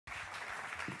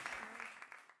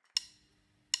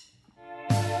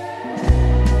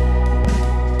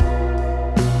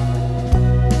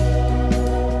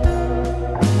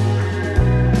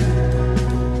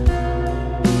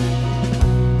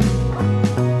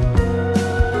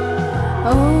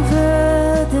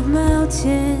Over the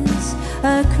mountains,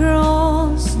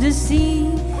 across the sea,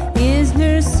 is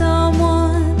there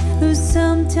someone who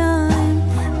sometimes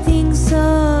thinks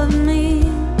of me?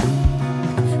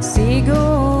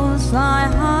 Seagulls fly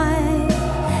high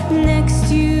next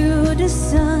to the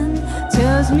sun,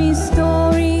 tells me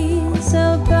stories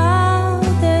about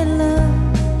their love.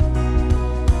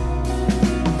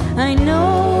 I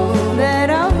know that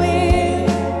I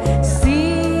will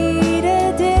see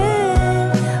the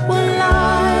day when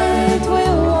light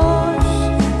will wash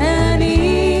and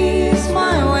ease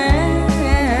my way.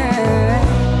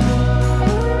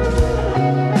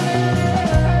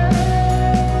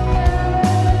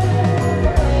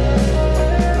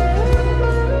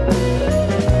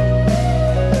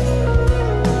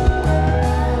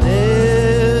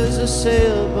 There's a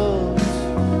sailboat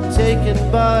taken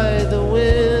by the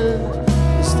wind.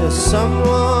 Is there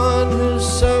someone who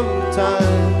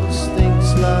sometimes thinks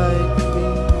like me?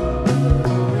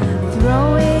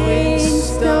 Throwing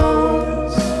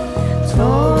stones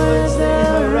towards the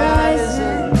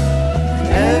horizon,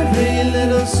 Every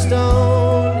little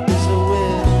stone is a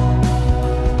wish.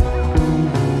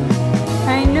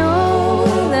 I know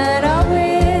that I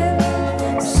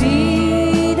will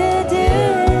see the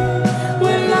day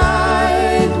when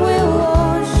light will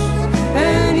wash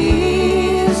and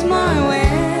ease my way.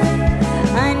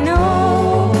 I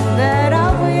know that I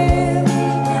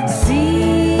will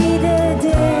see the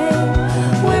day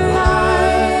when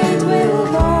light will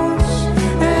wash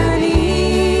and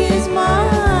ease my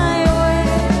way.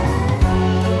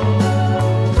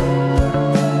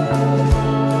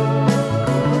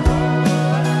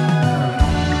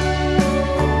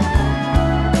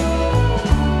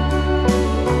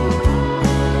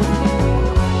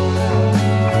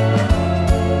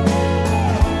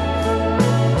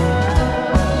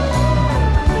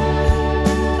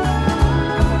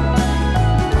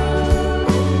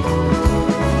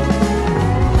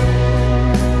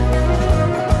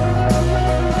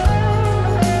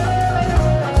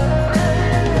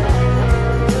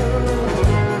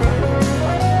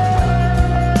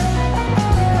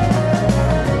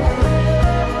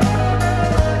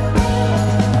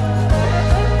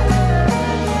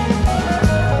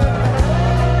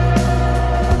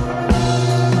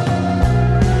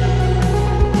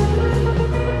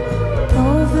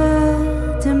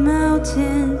 Over the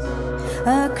mountains,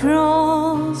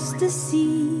 across the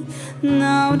sea,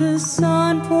 now the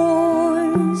sun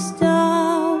pours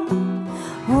down,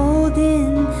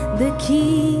 holding the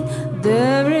key.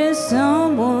 There is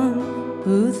someone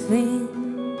who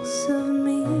thinks of